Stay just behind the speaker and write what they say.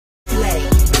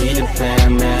to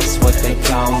fam, that's what they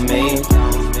call me.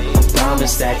 I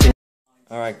promise that.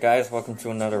 Alright guys, welcome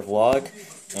to another vlog,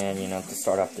 and to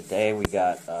start off the day, we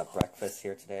got breakfast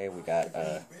here today. We got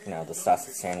the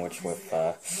sausage sandwich with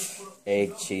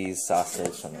egg, cheese,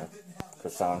 sausage, and a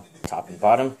croissant top and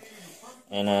bottom.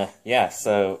 And yeah,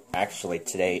 so actually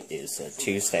today is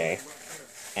Tuesday,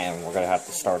 and we're gonna have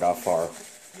to start off our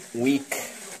week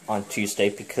on Tuesday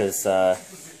because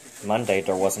Monday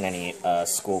there wasn't any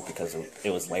school because it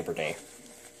was Labor Day.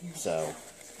 So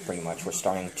pretty much we're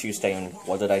starting Tuesday, and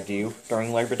what did I do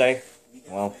during Labor Day?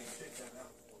 Well,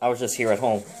 I was just here at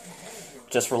home,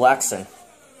 just relaxing.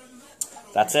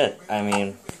 That's it. I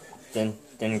mean,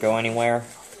 didn't go anywhere,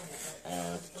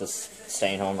 just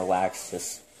staying home, relaxed,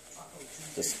 just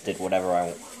did whatever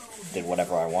I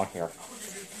want here.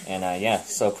 And yeah,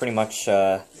 so pretty much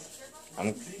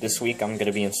this week I'm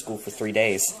gonna be in school for 3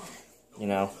 days.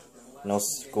 No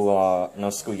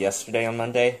school yesterday on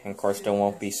Monday, and of course there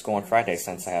won't be school on Friday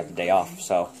since I have the day off.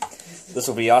 So this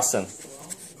will be awesome.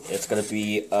 It's gonna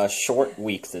be a short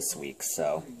week this week,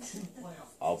 so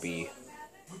I'll be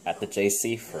at the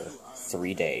JC for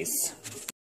 3 days.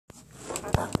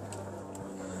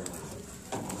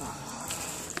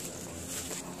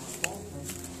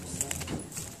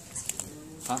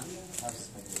 Huh?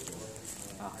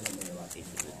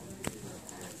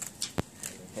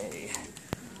 Hey.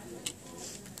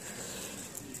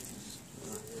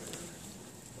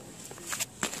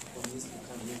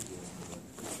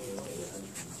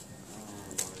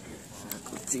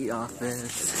 Faculty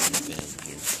office.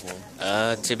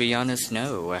 To be honest,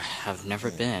 no. I've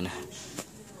never been.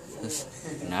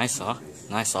 Nice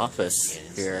office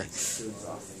here.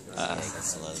 I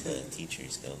guess a lot of the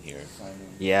teachers go here.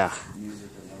 Yeah.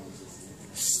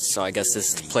 So I guess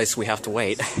this is the place we have to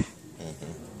wait.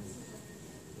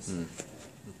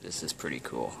 This is pretty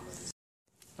cool.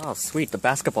 Oh, sweet, the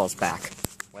basketball's back.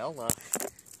 Well,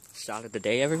 shot of the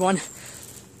day, everyone.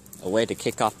 A way to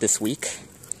kick off this week.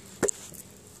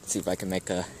 Let's see if I can make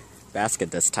a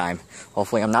basket this time.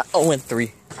 Hopefully I'm not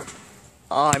 0-3.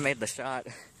 Oh, I made the shot.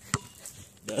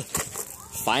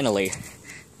 Finally.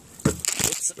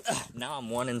 Now I'm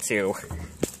 1-2.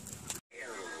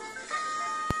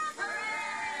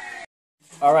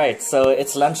 Alright, so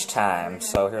it's lunchtime.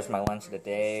 So here's my lunch of the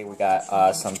day. We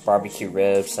got some barbecue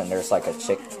ribs, and there's like a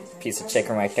piece of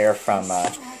chicken right there from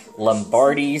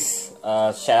Lombardi's.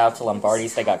 Shout out to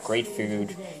Lombardi's. They got great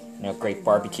food, great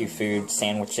barbecue food,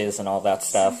 sandwiches and all that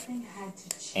stuff.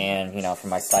 And, for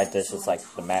my side dish, it's like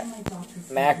the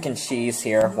mac and cheese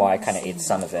here. Well, I kind of ate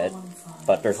some of it,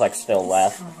 but there's like still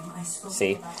left.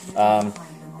 See?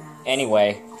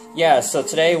 Anyway, yeah, so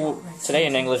today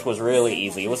in English was really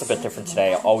easy. It was a bit different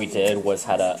today. All we did was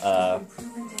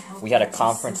we had a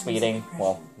conference meeting,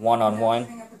 well, one-on-one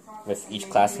with each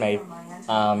classmate.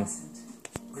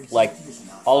 Like,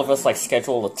 all of us,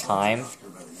 scheduled a time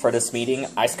for this meeting.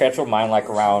 I scheduled mine,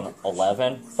 around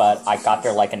 11, but I got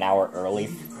there, an hour early,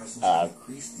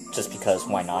 just because,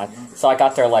 why not? So I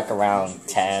got there, around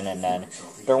 10, and then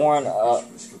there weren't,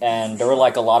 and there were,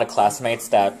 a lot of classmates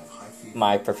that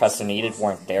my professor needed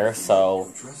weren't there, so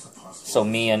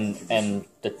me and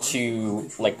the two,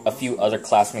 a few other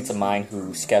classmates of mine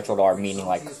who scheduled our meeting,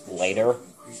 later,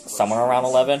 somewhere around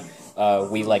 11,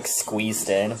 we, squeezed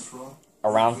in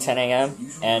around 10 a.m.,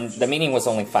 and the meeting was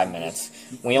only 5 minutes.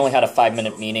 We only had a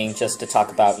 5-minute meeting just to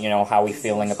talk about, how we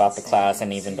feeling about the class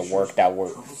and even the work that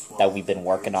we've been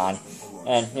working on.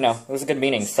 And, it was a good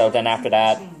meeting. So then after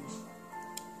that,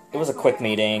 it was a quick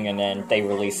meeting, and then he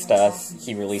released us,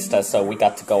 so we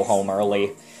got to go home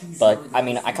early. But, I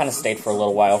mean, I kind of stayed for a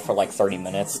little while, for 30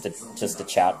 minutes, just to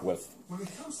chat with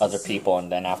other people,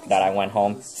 and then after that I went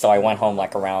home. So I went home,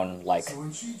 around,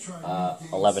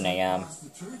 11 a.m.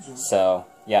 So,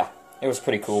 yeah, it was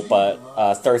pretty cool, but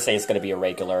Thursday is going to be a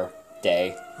regular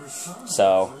day.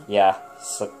 So, yeah,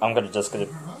 so I'm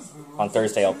on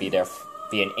Thursday I'll be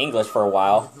in English for a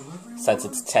while, since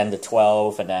it's 10 to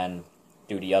 12, and then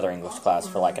do the other English class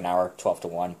for an hour, 12 to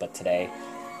 1, but today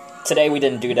we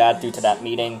didn't do that due to that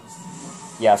meeting.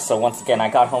 Yeah, so once again, I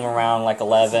got home around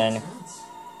 11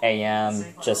 a.m.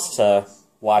 just to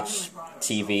watch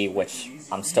TV, which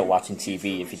I'm still watching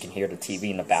TV, if you can hear the TV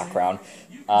in the background.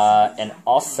 And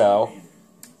also,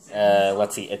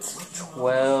 let's see, it's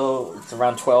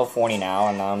around 12:40 now,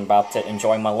 and I'm about to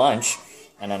enjoy my lunch.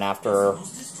 And then after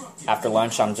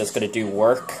lunch, I'm just going to do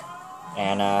work.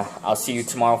 And I'll see you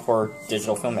tomorrow for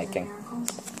digital filmmaking.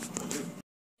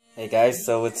 Hey guys,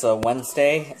 so it's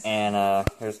Wednesday, and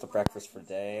here's the breakfast for the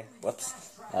day. Whoops.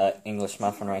 English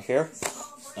muffin right here.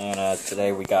 And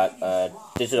today we got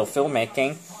digital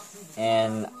filmmaking.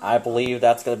 and I believe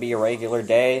that's going to be a regular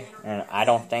day, and I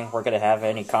don't think we're going to have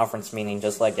any conference meeting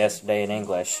just like yesterday in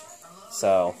English.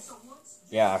 So,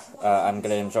 yeah, I'm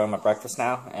going to enjoy my breakfast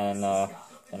now, and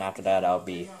then after that I'll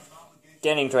be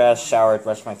getting dressed, showered,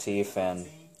 brush my teeth, and,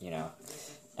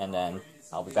 and then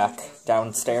I'll be back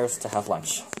downstairs to have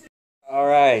lunch.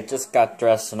 Alright, just got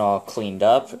dressed and all cleaned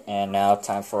up, and now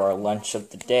time for our lunch of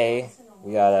the day.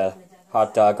 We got a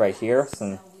hot dog right here,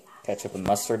 some ketchup and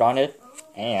mustard on it,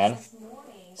 and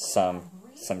some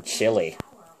chili.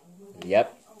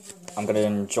 Yep. I'm gonna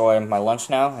enjoy my lunch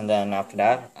now, and then after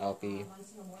that, I'll be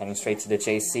heading straight to the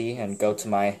JC and go to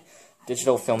my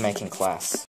digital filmmaking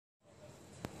class.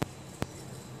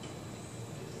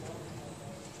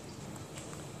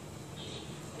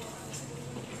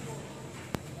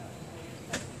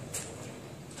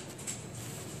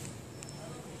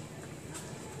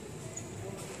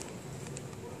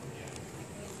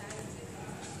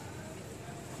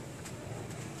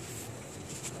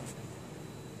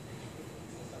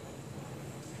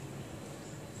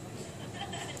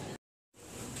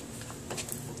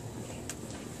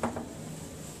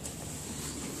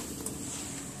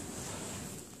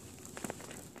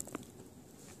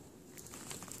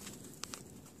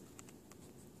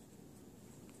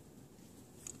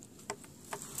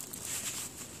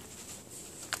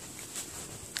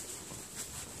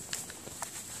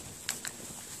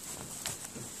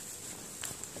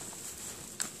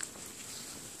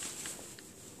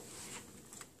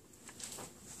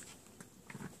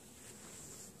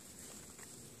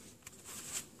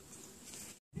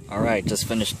 Alright, just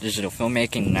finished digital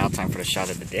filmmaking, now time for the shot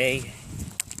of the day.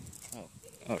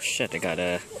 Oh shit, they got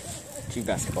 2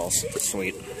 basketballs.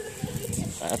 Sweet.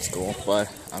 That's cool,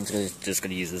 but I'm just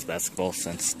gonna use this basketball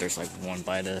since there's like one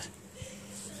by the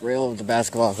rail of the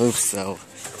basketball hoop, so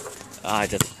I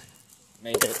just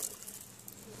made it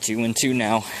 2 and 2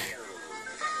 now.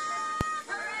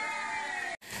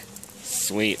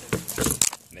 Sweet.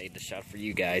 Made the shot for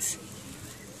you guys.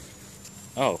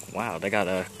 Oh, wow, they got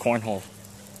a cornhole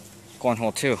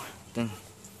too. I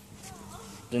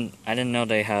didn't know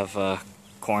they have a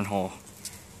cornhole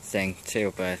thing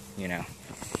too, but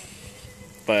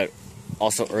but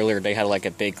also earlier they had like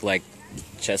a big like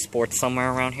chessboard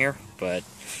somewhere around here, but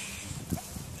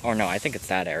or no, I think it's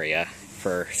that area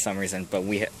for some reason. But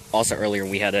also earlier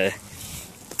we had a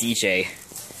DJ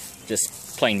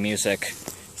just playing music,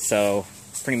 so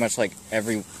pretty much like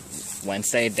every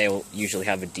Wednesday they'll usually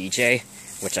have a DJ,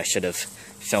 which I should have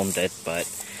filmed it, but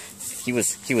he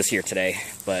was here today,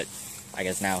 but I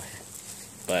guess now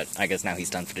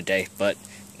he's done for the day. But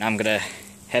now I'm gonna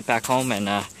head back home, and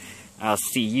I'll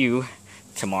see you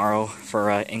tomorrow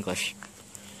for English.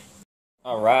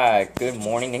 Alright, good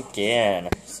morning again.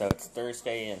 So it's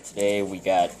Thursday, and today we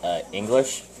got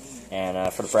English,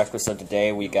 and for the breakfast of the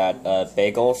day we got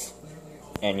bagels,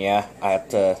 and yeah, I have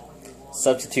to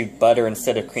substitute butter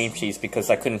instead of cream cheese because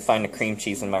I couldn't find the cream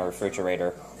cheese in my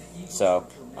refrigerator. So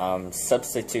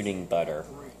substituting butter.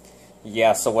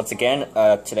 Yeah, so once again,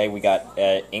 today we got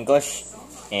English,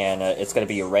 and it's going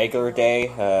to be a regular day.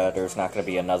 There's not going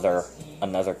to be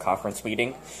another conference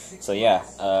meeting. So yeah,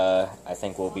 I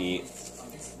think we'll be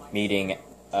meeting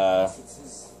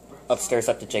upstairs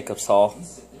at the Jacobs Hall,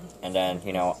 and then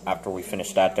after we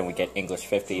finish that, then we get English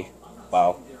 50.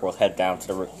 Well, we'll head down to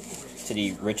the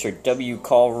Richard W.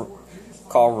 call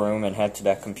room and head to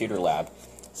that computer lab.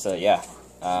 So yeah.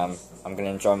 I'm going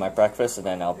to enjoy my breakfast, and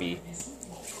then I'll be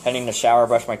heading to shower,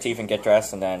 brush my teeth, and get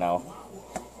dressed, and then I'll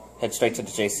head straight to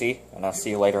the JC, and I'll see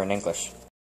you later in English.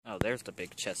 Oh, there's the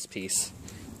big chess piece.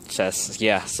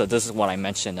 Yeah, so this is what I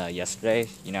mentioned yesterday.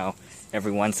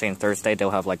 Every Wednesday and Thursday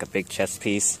they'll have like a big chess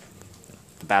piece,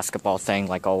 the basketball thing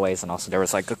like always, and also there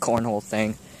was like a cornhole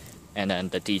thing, and then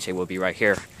the DJ will be right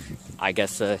here. I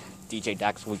guess DJ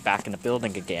Dax will be back in the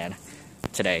building again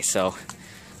today, so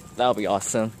that'll be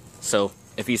awesome. So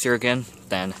if he's here again,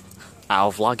 then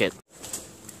I'll vlog it.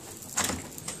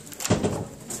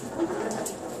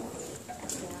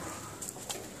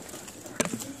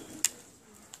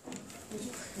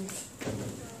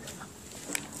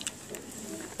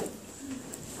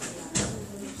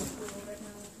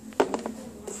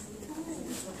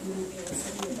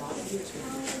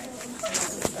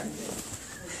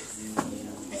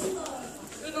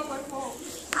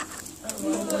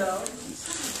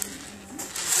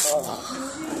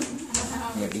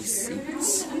 Yeah, these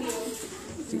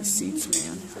seats,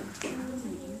 man.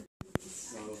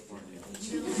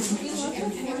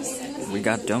 We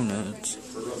got donuts.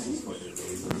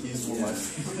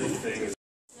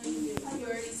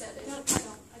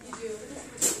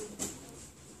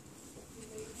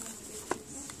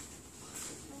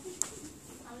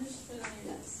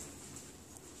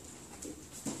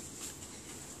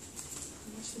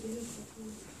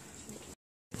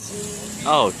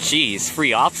 Oh, geez,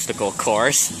 free obstacle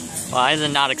course. Well, I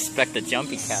did not expect a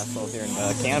jumping castle here in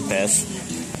the campus.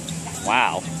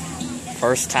 Wow.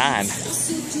 First time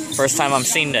I'm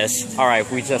seeing this. Alright,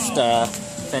 we just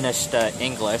finished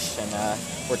English, and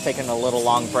we're taking a little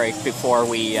long break before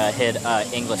we hit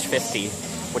English 50,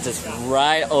 which is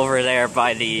right over there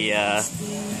by the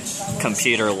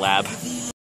computer lab.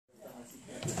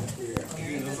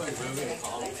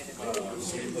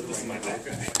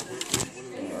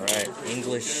 Alright,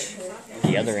 English,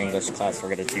 the other English class we're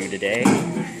gonna do today.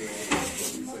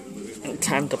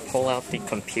 Time to pull out the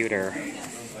computer.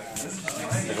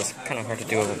 It's kind of hard to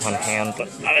do it with one hand, but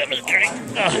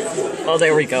oh,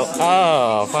 there we go.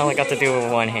 Oh, finally got to do it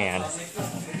with one hand.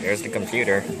 There's the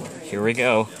computer. Here we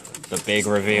go. The big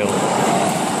reveal.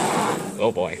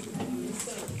 Oh boy.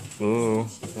 Ooh,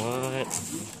 what?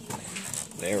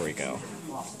 There we go.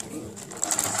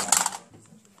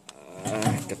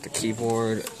 Get the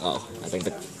keyboard. Oh, I think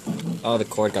the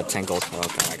cord got tangled.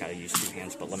 Okay, I gotta use two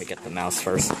hands, but let me get the mouse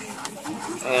first.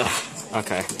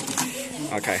 Okay.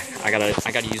 I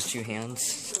gotta use two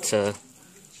hands to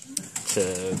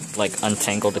like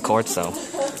untangle the cord. So,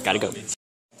 gotta go.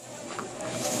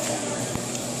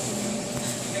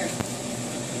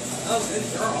 Oh, good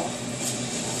girl.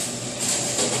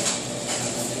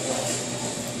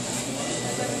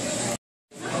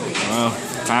 Well,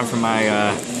 time for my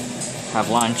have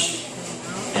lunch,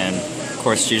 and of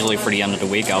course, usually for the end of the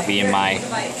week, I'll be in my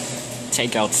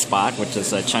takeout spot, which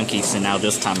is Chunky's, and now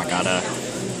this time I got a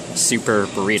super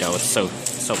burrito. It's so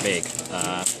big.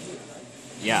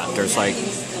 Yeah, there's like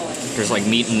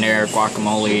meat in there,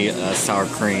 guacamole, sour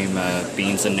cream,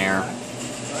 beans in there,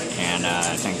 and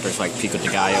I think there's like pico de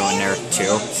gallo in there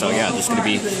too. So yeah, this is gonna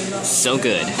be so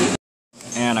good.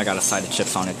 And I got a side of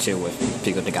chips on it too with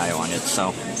pico de gallo on it.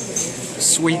 So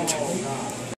sweet.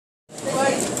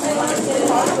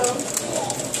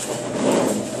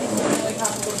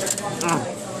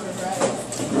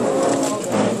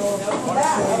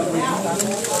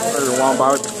 One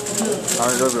bite.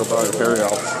 I'll give you a bite of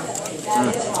cereal.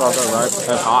 It's okay, right?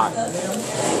 It's hot.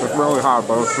 It's really hot,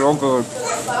 but it's real good.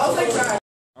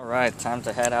 Alright, time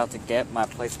to head out to get my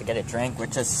place to get a drink,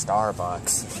 which is Starbucks.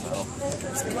 So,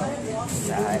 let's go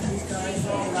inside.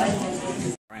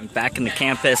 I'm back in the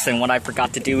campus, and what I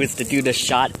forgot to do is to do the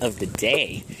shot of the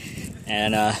day.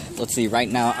 And let's see, right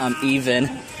now I'm even,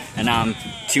 and I'm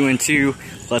 2-2.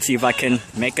 Let's see if I can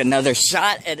make another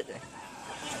shot. And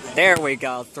there we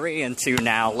go, 3-2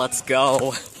 now. Let's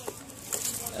go.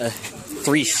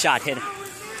 Three-shot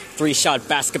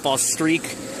basketball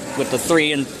streak with the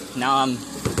 3, and now I'm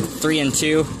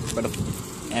 3-2.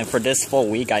 And for this full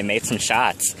week, I made some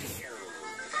shots.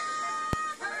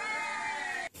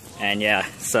 And yeah,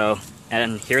 so,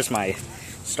 and here's my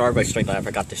Starbucks drink that I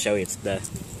forgot to show you. It's the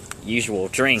usual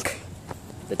drink,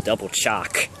 the double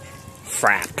choc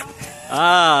frap.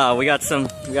 Ah, we got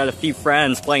a few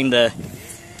friends playing the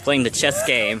chess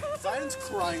game. Zion's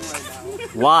crying right now.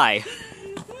 Why?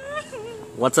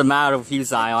 What's the matter with you,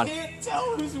 Zion? I can't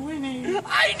tell who's winning.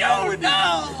 I don't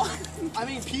know. I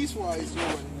mean, piece-wise, you're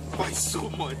winning by so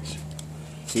much.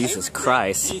 Jesus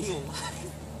Christ.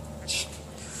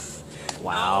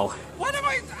 Wow. What am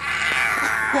I?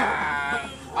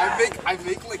 I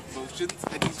make like motions,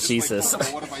 and he's just Jesus.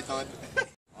 like, what have I done?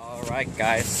 Alright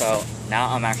guys, so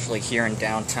now I'm actually here in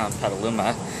downtown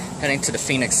Petaluma, heading to the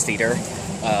Phoenix Theater,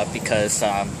 because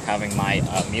I'm having my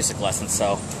music lesson.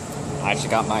 So I actually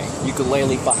got my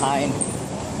ukulele behind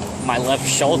my left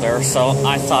shoulder, so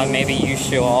I thought maybe you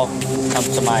should all come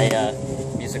to my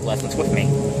music lessons with me.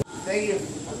 Thank you.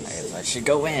 I should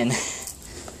go in.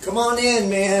 Come on in,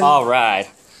 man. Alright.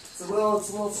 It's a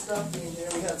little stuffy in here.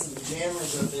 We had some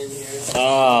jammers up in here. So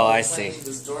Oh, I see. leave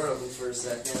this door open for a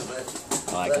second, but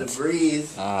I let can it breathe.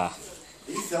 Ah.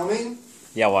 Are you filming?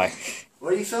 Yeah, why?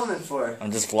 What are you filming for?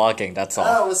 I'm just vlogging, that's all.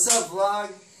 Oh, what's up,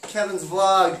 vlog? Kevin's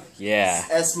vlog. Yeah.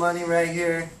 S Money right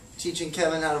here, teaching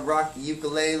Kevin how to rock the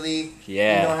ukulele.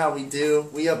 Yeah. You know how we do.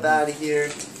 We up out of here.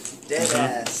 Dead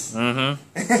ass.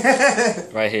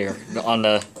 Mm-hmm. Right here, on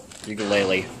the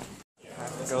ukulele.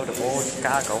 Go to old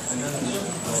Chicago.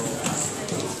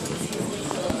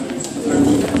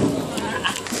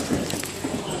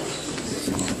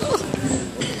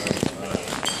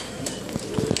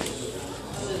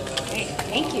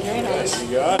 Thank you very much.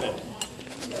 You got it.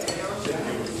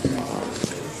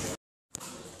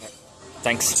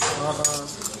 Thanks.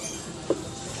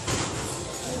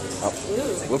 Oh,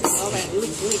 whoops. All that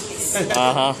ooey gooey.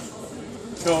 Uh-huh.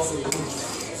 Cool.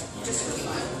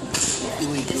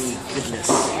 Goodness.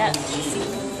 Yeah.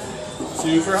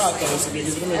 Super hot though, so give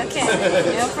it a minute. Okay,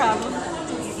 no problem.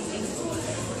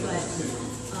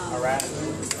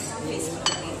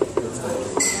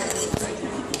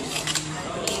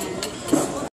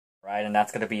 And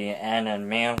that's gonna be an end, and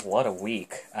man, what a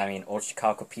week. I mean, Old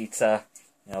Chicago Pizza,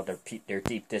 you know, their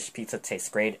deep dish pizza tastes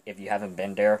great. If you haven't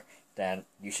been there, then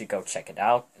you should go check it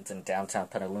out. It's in downtown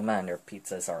Petaluma, and their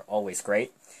pizzas are always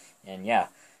great. And yeah,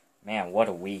 man, what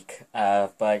a week.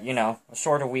 But, you know, a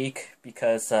shorter week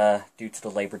because due to the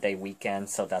Labor Day weekend,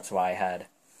 so that's why I had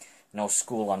no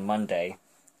school on Monday.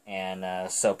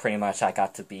 And so pretty much I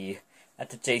got to be at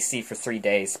the JC for 3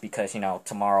 days because, you know,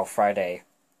 tomorrow, Friday,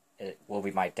 it will be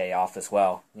my day off as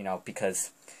well, you know, because,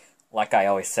 like I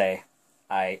always say,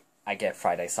 I get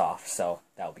Fridays off, so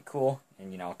that'll be cool,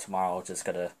 and, you know, tomorrow I'll just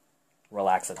gotta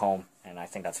relax at home, and I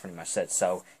think that's pretty much it.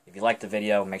 So, if you liked the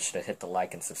video, make sure to hit the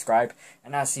like and subscribe,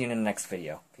 and I'll see you in the next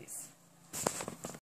video. Peace.